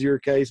this is your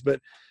case, but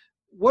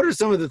what are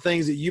some of the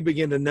things that you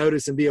begin to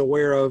notice and be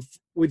aware of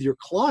with your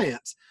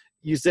clients?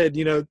 You said,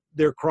 you know,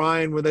 they're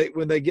crying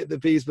when they get the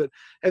piece, but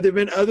have there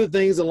been other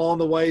things along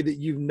the way that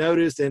you've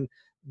noticed and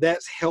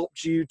that's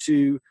helped you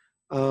to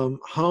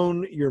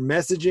hone your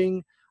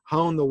messaging,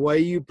 hone the way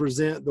you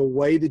present, the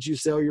way that you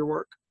sell your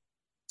work?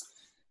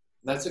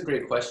 That's a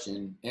great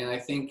question. And I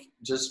think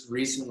just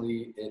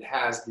recently it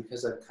has,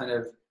 because I've kind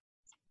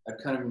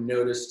of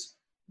noticed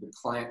the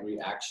client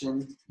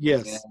reaction.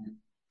 Yes.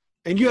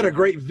 And you had a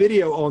great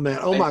video on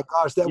that. Oh my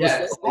gosh, that was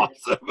so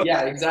awesome.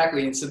 Yeah,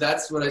 exactly. And so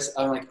that's what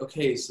I'm like,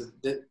 okay, so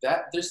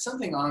that there's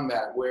something on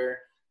that where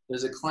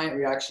there's a client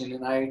reaction.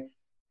 And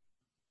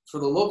for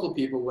the local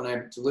people, when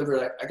I deliver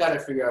it, I got to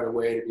figure out a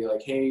way to be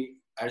like, hey,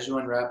 as you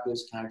unwrap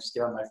this, can I just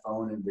get on my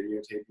phone and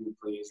videotape you,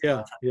 please? Yeah, I'm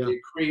not trying to be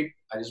a creep.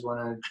 I just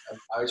want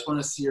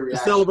to see a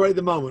reaction. Celebrate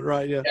the moment,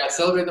 right? Yeah. Yeah,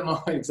 celebrate the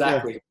moment,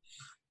 exactly.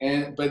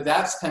 Yeah. But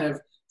that's kind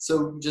of,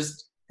 so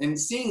just in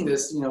seeing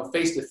this, you know,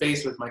 face to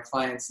face with my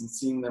clients and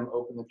seeing them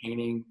open the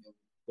painting, and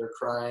they're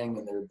crying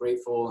and they're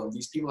grateful. And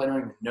these people I don't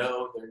even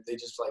know, they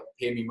just like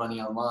pay me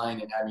money online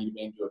and have me to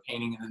make do a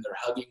painting, and then they're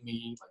hugging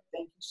me like,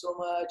 thank you so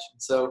much.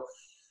 And so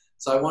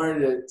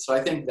I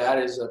think that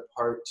is a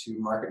part to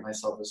market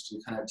myself, is to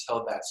kind of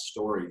tell that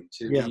story,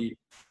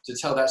 to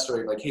tell that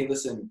story. Like, hey,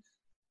 listen,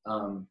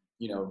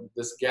 you know,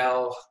 this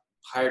gal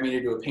hired me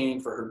to do a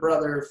painting for her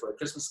brother for a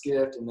Christmas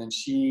gift. And then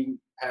she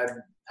had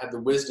the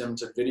wisdom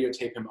to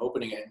videotape him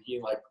opening it. And he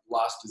like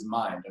lost his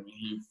mind. I mean,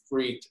 he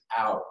freaked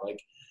out.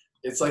 Like,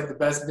 it's like the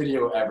best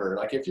video ever.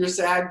 Like, if you're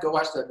sad, go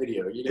watch that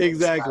video.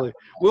 Exactly.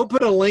 We'll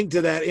put a link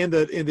to that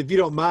if you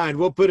don't mind,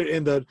 we'll put it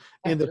in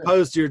the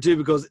post here too,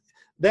 because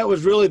that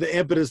was really the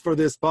impetus for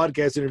this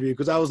podcast interview.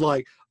 Because I was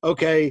like,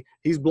 okay,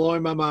 he's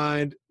blowing my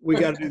mind. We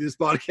got to do this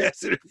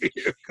podcast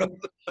interview.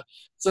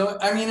 So,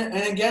 I mean,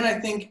 and again, I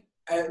think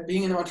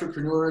being an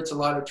entrepreneur, it's a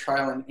lot of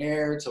trial and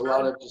error. It's a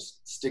lot of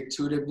just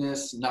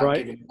stick-to-itiveness, not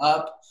giving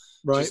up,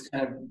 just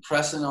kind of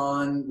pressing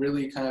on,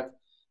 really kind of,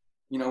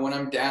 you know, when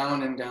I'm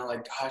down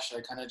like, gosh,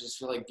 I kind of just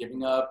feel like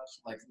giving up.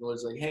 Like, the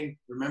Lord's like, hey,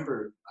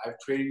 remember, I've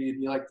created you to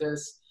be like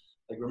this.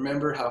 Like,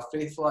 remember how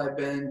faithful I've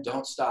been.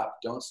 Don't stop,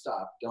 don't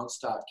stop, don't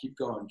stop. Keep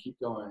going, keep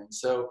going. And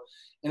so,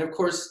 and of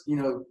course, you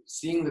know,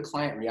 seeing the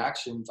client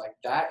reactions, like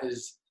that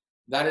is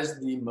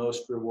the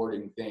most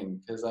rewarding thing,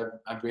 because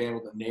I've been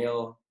able to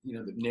nail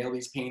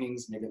these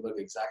paintings, make it look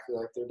exactly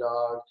like their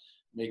dog,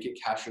 make it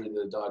capture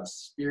the dog's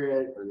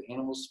spirit or the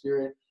animal's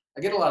spirit.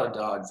 I get a lot of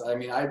dogs. I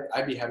mean,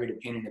 I'd be happy to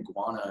paint an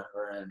iguana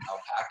or an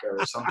alpaca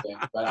or something,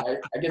 but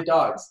I get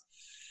dogs.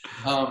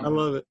 I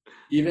love it.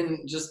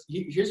 Even just,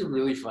 here's a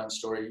really fun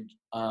story.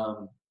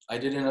 I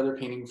did another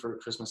painting for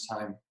Christmas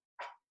time,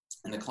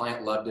 and the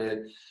client loved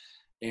it.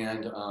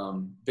 And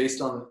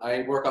based on,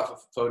 I work off of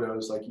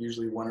photos, like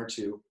usually one or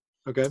two.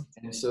 Okay.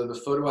 And so the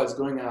photo I was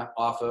going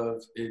off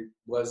of, it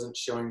wasn't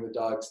showing the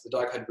dogs. The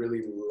dog had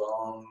really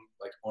long,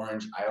 like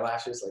orange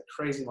eyelashes, like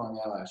crazy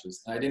long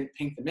eyelashes. And I didn't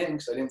paint them in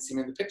because I didn't see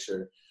them in the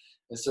picture.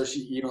 And so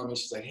she emailed me.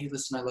 She's like, hey,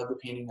 listen, I love the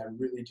painting. I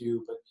really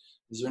do. But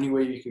is there any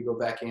way you could go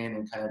back in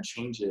and kind of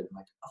change it? I'm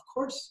like, of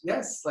course,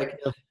 yes. Like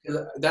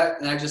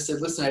that. And I just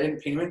said, listen, I didn't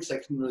paint them in because I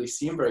couldn't really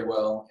see them very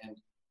well. And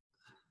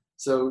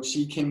so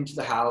she came to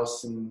the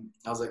house, and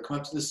I was like, come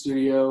up to the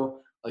studio.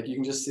 Like, you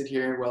can just sit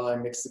here while I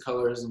mix the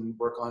colors and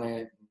work on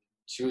it.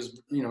 She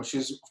was, she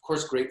was of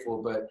course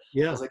grateful, but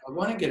I was like, I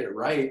want to get it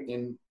right.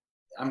 And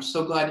I'm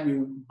so glad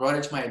you brought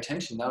it to my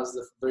attention. That was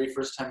the very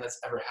first time that's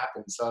ever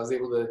happened. So I was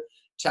able to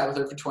chat with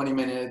her for 20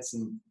 minutes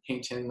and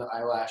paint in the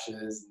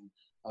eyelashes. And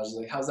I was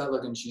like, how's that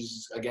looking? She's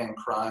just, again,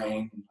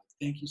 crying. And like,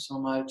 thank you so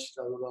much,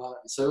 blah, blah, blah.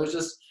 So it was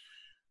just,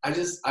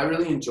 I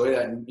really enjoy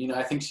that. And,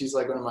 I think she's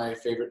like one of my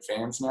favorite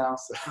fans now.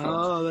 So,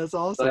 oh, that's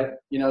awesome.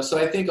 But, so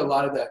I think a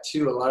lot of that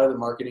too, a lot of the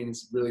marketing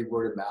is really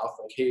word of mouth.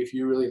 Like, hey, if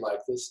you really like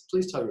this,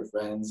 please tell your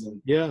friends.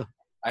 And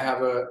I have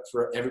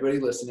for everybody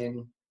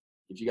listening,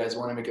 if you guys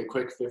want to make a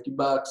quick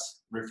 $50,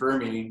 refer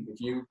me.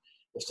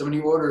 If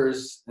somebody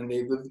orders and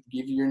they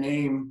give you your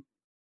name,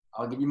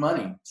 I'll give you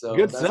money. So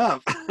good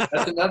stuff.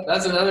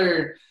 that's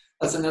another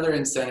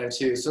incentive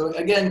too. So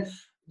again,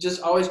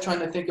 just always trying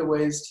to think of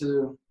ways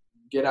to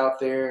get out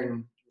there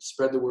and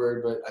spread the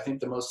word. But I think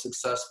the most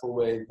successful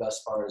way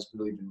thus far has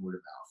really been word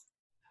of mouth.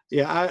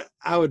 Yeah,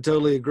 I would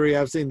totally agree.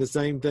 I've seen the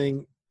same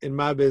thing in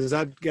my business.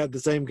 I've got the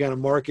same kind of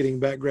marketing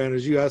background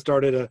as you. I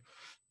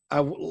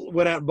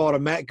went out and bought a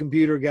Mac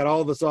computer, got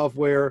all the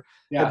software,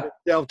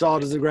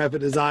 self-taught as a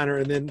graphic designer,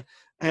 and then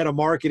had a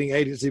marketing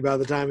agency by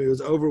the time it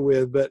was over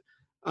with. But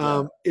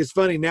it's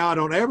funny, now I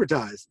don't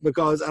advertise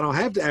because I don't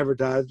have to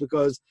advertise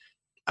because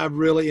I've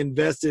really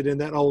invested in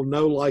that whole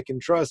know, like,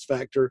 and trust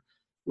factor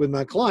with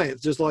my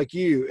clients, just like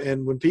you.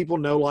 And when people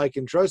know, like,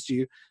 and trust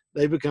you,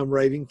 they become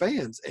raving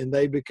fans, and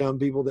they become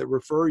people that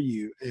refer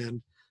you.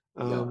 And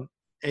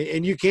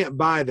and you can't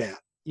buy that.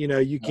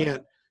 You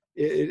can't.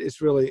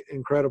 It's really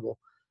incredible.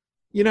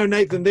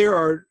 Nathan, there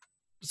are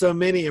so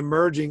many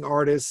emerging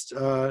artists,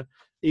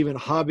 even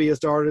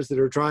hobbyist artists that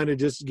are trying to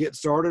just get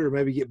started or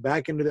maybe get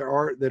back into their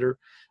art, that are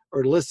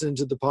listening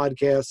to the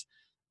podcast.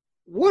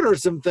 What are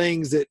some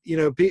things that,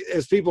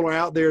 as people are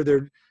out there,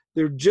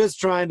 they're just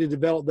trying to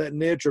develop that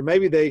niche, or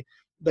maybe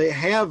they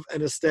have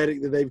an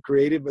aesthetic that they've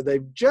created, but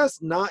they've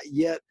just not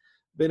yet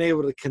been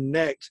able to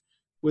connect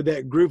with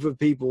that group of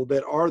people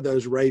that are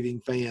those raving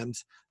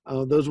fans,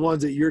 those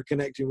ones that you're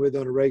connecting with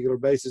on a regular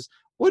basis.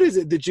 What is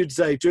it that you'd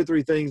say, 2 or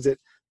 3 things that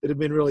have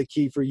been really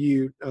key for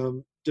you,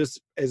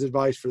 just as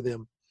advice for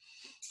them?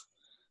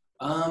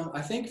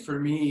 I think for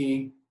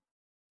me,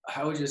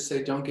 I would just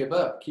say, don't give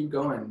up, keep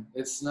going.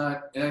 It's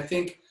not, and I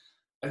think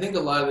a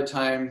lot of the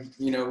time,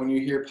 when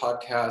you hear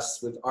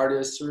podcasts with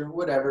artists or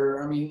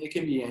whatever, I mean, it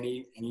can be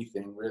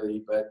anything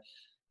really, but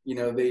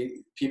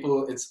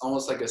it's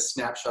almost like a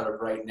snapshot of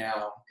right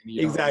now. And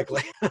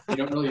exactly. You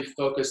don't really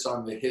focus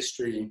on the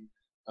history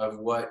of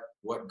what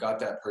got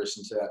that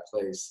person to that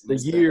place. The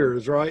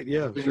years, right?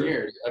 Yeah. It's been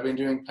years. I've been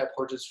doing pet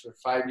portraits for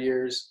 5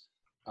 years.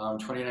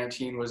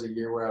 2019 was a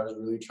year where I was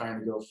really trying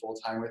to go full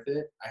time with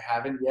it. I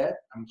haven't yet.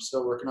 I'm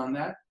still working on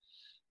that.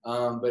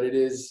 But it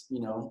is,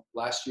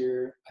 last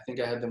year, I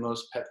think I had the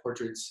most pet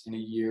portraits in a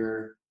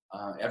year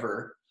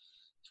ever,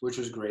 which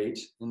was great.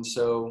 And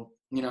so,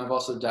 I've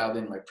also dialed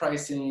in my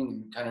pricing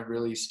and kind of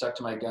really stuck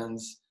to my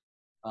guns.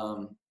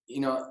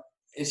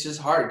 It's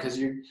just hard because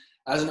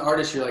as an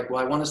artist, you're like,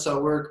 well, I want to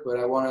sell work, but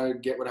I want to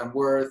get what I'm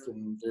worth.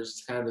 And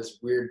there's kind of this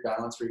weird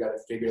balance where you got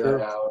to figure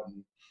that out.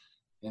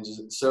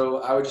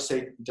 So I would just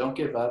say, don't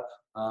give up.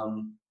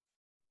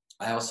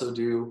 I also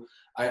do,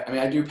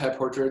 I do pet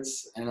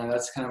portraits, and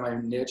that's kind of my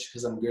niche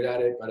because I'm good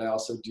at it, but I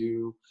also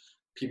do,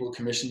 people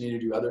commission me to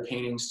do other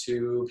paintings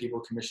too. People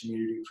commission me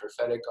to do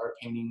prophetic art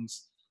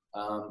paintings.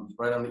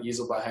 Right on the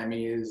easel behind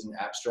me is an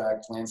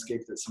abstract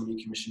landscape that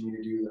somebody commissioned me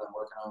to do that I'm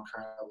working on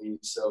currently.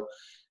 So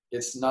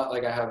it's not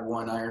like I have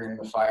one iron in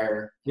the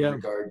fire in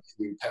regard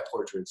to pet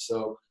portraits.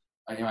 So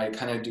I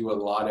kind of do a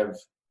lot of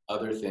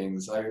other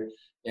things.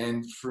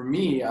 And for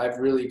me, I've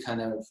really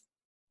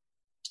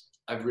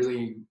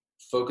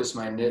focused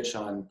my niche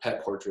on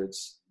pet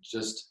portraits.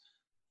 Just,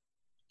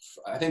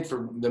 I think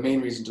for the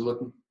main reason to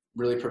look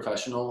really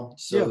professional,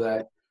 so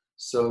that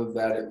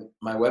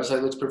my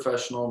website looks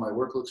professional, my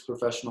work looks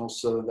professional,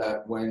 so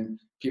that when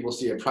people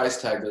see a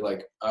price tag, they're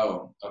like,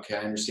 oh, okay,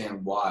 I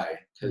understand why,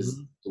 because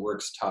the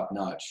work's top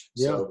notch.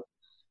 So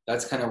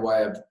that's kind of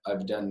why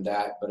I've done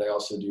that, but I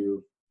also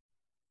do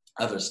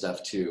other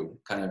stuff too,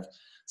 kind of.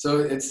 So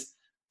it's,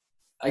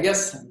 I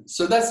guess,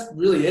 so that's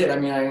really it. I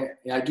mean,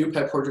 I do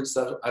pet portrait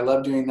stuff. I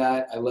love doing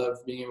that. I love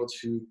being able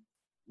to,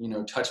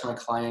 touch my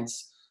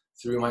clients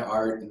through my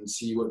art and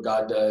see what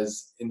God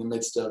does in the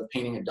midst of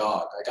painting a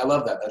dog. Like, I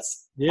love that.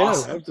 That's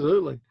awesome.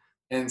 Absolutely.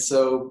 And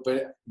so,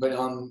 but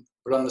on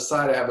the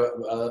side, I have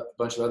a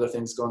bunch of other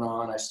things going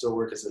on. I still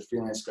work as a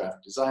freelance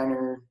graphic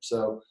designer.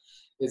 So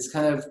it's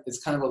kind of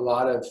a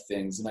lot of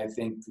things. And I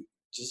think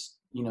just,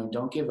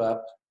 don't give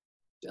up,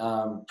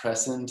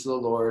 press into the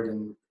Lord.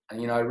 And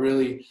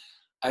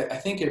I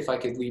think if I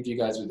could leave you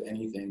guys with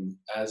anything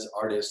as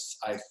artists,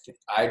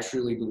 I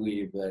truly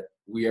believe that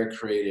we are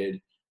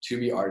created to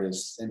be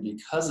artists. And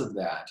because of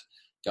that,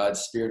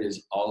 God's Spirit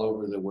is all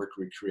over the work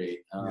we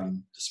create.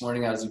 This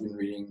morning I was even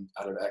reading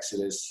out of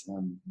Exodus,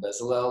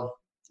 Bezalel,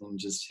 and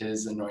just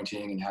his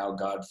anointing and how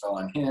God fell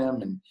on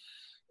him. And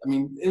I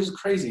mean, it was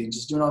crazy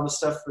just doing all this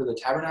stuff for the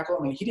tabernacle.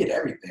 I mean, he did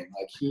everything.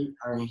 Like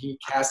he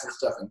cast his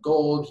stuff in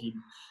gold. It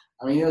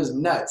was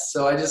nuts.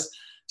 So I just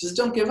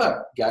don't give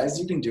up, guys.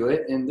 You can do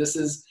it. And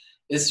it's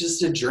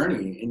just a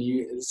journey. And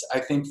I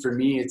think for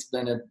me,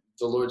 the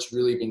Lord's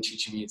really been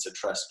teaching me it's a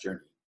trust journey.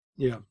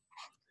 Yeah.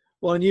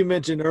 Well, and you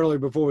mentioned earlier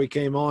before we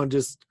came on,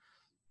 just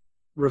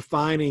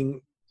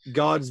refining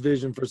God's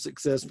vision for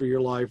success for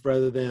your life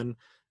rather than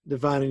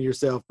defining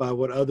yourself by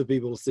what other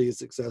people see as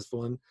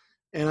successful.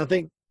 And I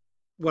think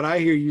what I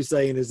hear you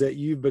saying is that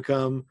you've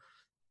become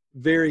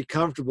very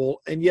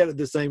comfortable and yet at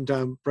the same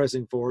time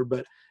pressing forward,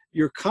 but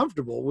you're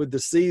comfortable with the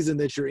season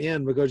that you're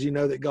in because you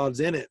know that God's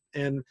in it,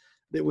 and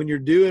that when you're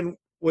doing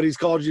what he's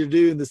called you to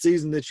do in the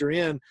season that you're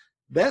in,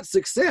 that's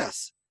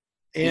success.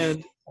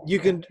 And you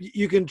can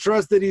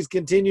trust that he's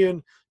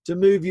continuing to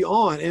move you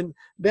on. And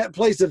that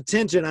place of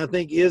tension, I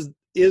think, is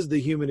the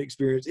human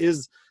experience,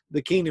 is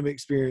the kingdom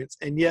experience.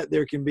 And yet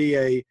there can be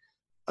a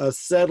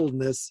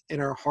settledness in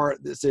our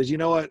heart that says, you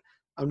know what,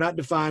 I'm not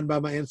defined by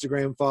my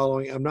Instagram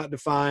following. I'm not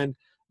defined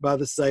by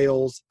the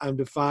sales. I'm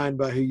defined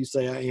by who you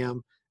say I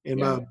am and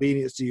my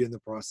obedience to you in the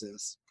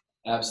process.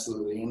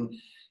 Absolutely.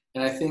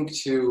 And I think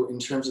too, in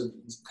terms of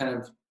kind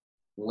of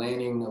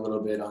landing a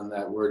little bit on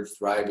that word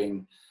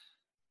thriving,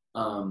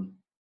 my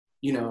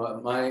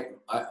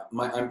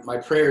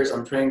prayers,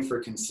 I'm praying for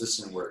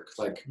consistent work,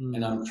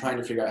 and I'm trying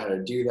to figure out how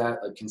to do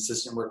that, like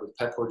consistent work with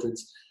pet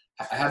portraits.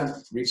 I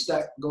haven't reached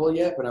that goal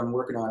yet, but I'm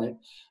working on it.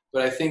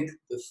 But I think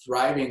the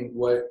thriving,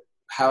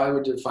 how I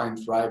would define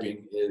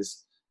thriving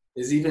is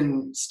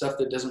even stuff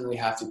that doesn't really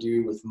have to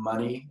do with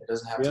money. It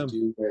doesn't have to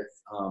do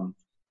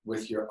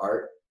with your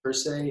art per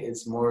se.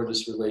 It's more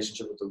this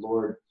relationship with the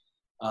Lord.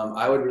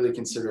 I would really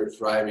consider it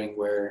thriving,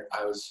 where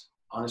I was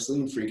honestly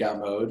in freak out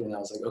mode, and I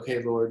was like,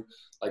 okay, Lord,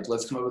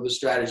 let's come up with a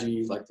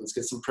strategy, let's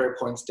get some prayer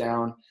points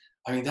down.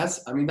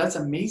 That's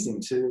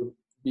amazing to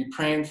be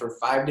praying for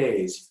 5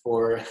 days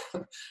for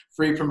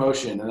free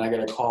promotion, and I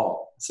get a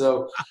call.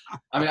 So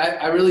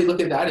I really look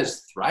at that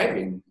as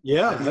thriving.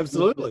 Yeah,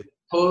 absolutely.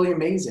 Totally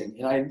amazing.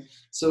 And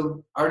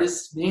so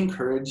artists, be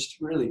encouraged,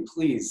 really,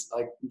 please.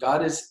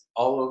 God is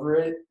all over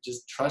it.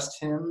 Just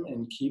trust him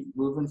and keep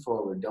moving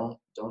forward. Don't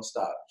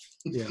stop.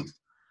 Yeah.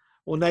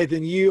 Well,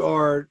 Nathan, you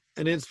are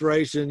an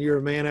inspiration. You're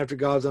a man after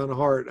God's own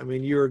heart.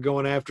 You are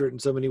going after it in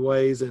so many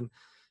ways, and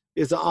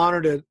it's an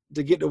honor to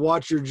get to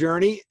watch your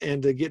journey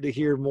and to get to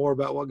hear more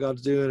about what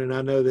God's doing. And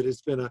I know that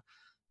it's been a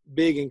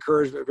big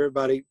encouragement for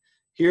everybody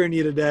hearing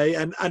you today.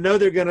 And I know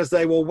they're going to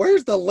say, well,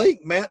 where's the link,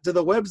 Matt, to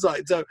the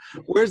website? So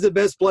where's the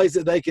best place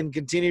that they can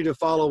continue to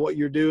follow what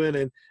you're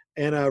doing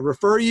and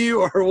refer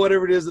you or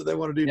whatever it is that they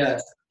want to do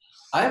next?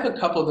 I have a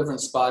couple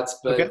different spots,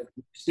 but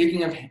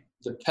Speaking of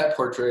the pet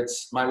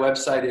portraits, my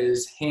website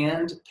is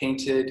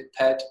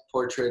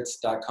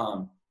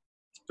handpaintedpetportraits.com.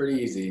 It's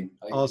pretty easy.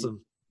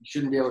 Awesome. You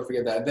shouldn't be able to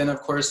forget that. Then,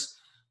 of course,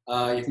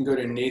 you can go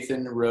to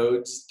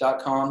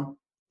nathanrhodes.com,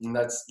 and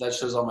that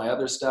shows all my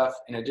other stuff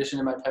in addition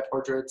to my pet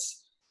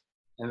portraits.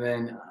 And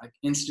then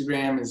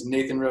Instagram is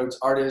Nathan Rhodes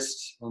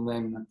Artist, and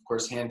then, of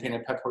course, Hand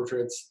Painted Pet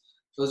Portraits.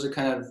 Those are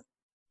kind of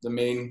the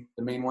main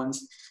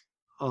ones.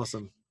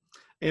 Awesome.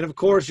 And of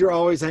course, you're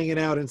always hanging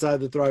out inside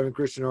the Thriving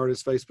Christian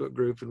Artists Facebook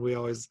group, and we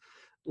always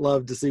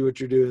love to see what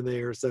you're doing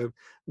there. So,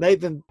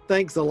 Nathan,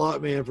 thanks a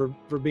lot, man, for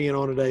being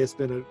on today. It's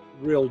been a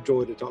real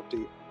joy to talk to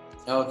you.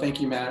 Oh, thank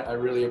you, Matt. I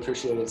really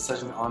appreciate it. It's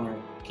such an honor.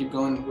 Keep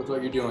going with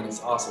what you're doing.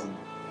 It's awesome.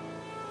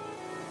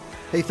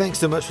 Hey, thanks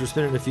so much for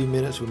spending a few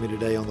minutes with me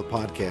today on the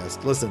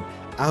podcast. Listen,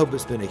 I hope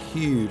it's been a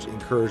huge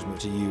encouragement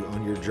to you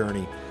on your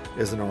journey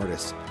as an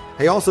artist.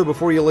 Hey, also,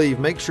 before you leave,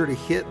 make sure to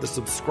hit the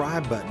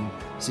subscribe button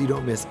so you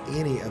don't miss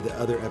any of the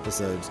other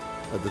episodes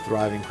of the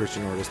Thriving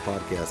Christian Artist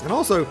podcast. And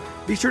also,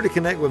 be sure to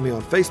connect with me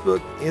on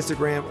Facebook,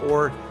 Instagram,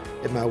 or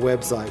at my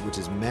website, which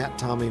is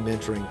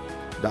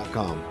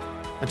matttommeymentoring.com.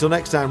 Until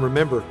next time,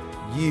 remember,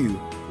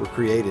 you were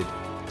created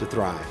to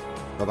thrive.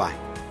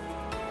 Bye-bye.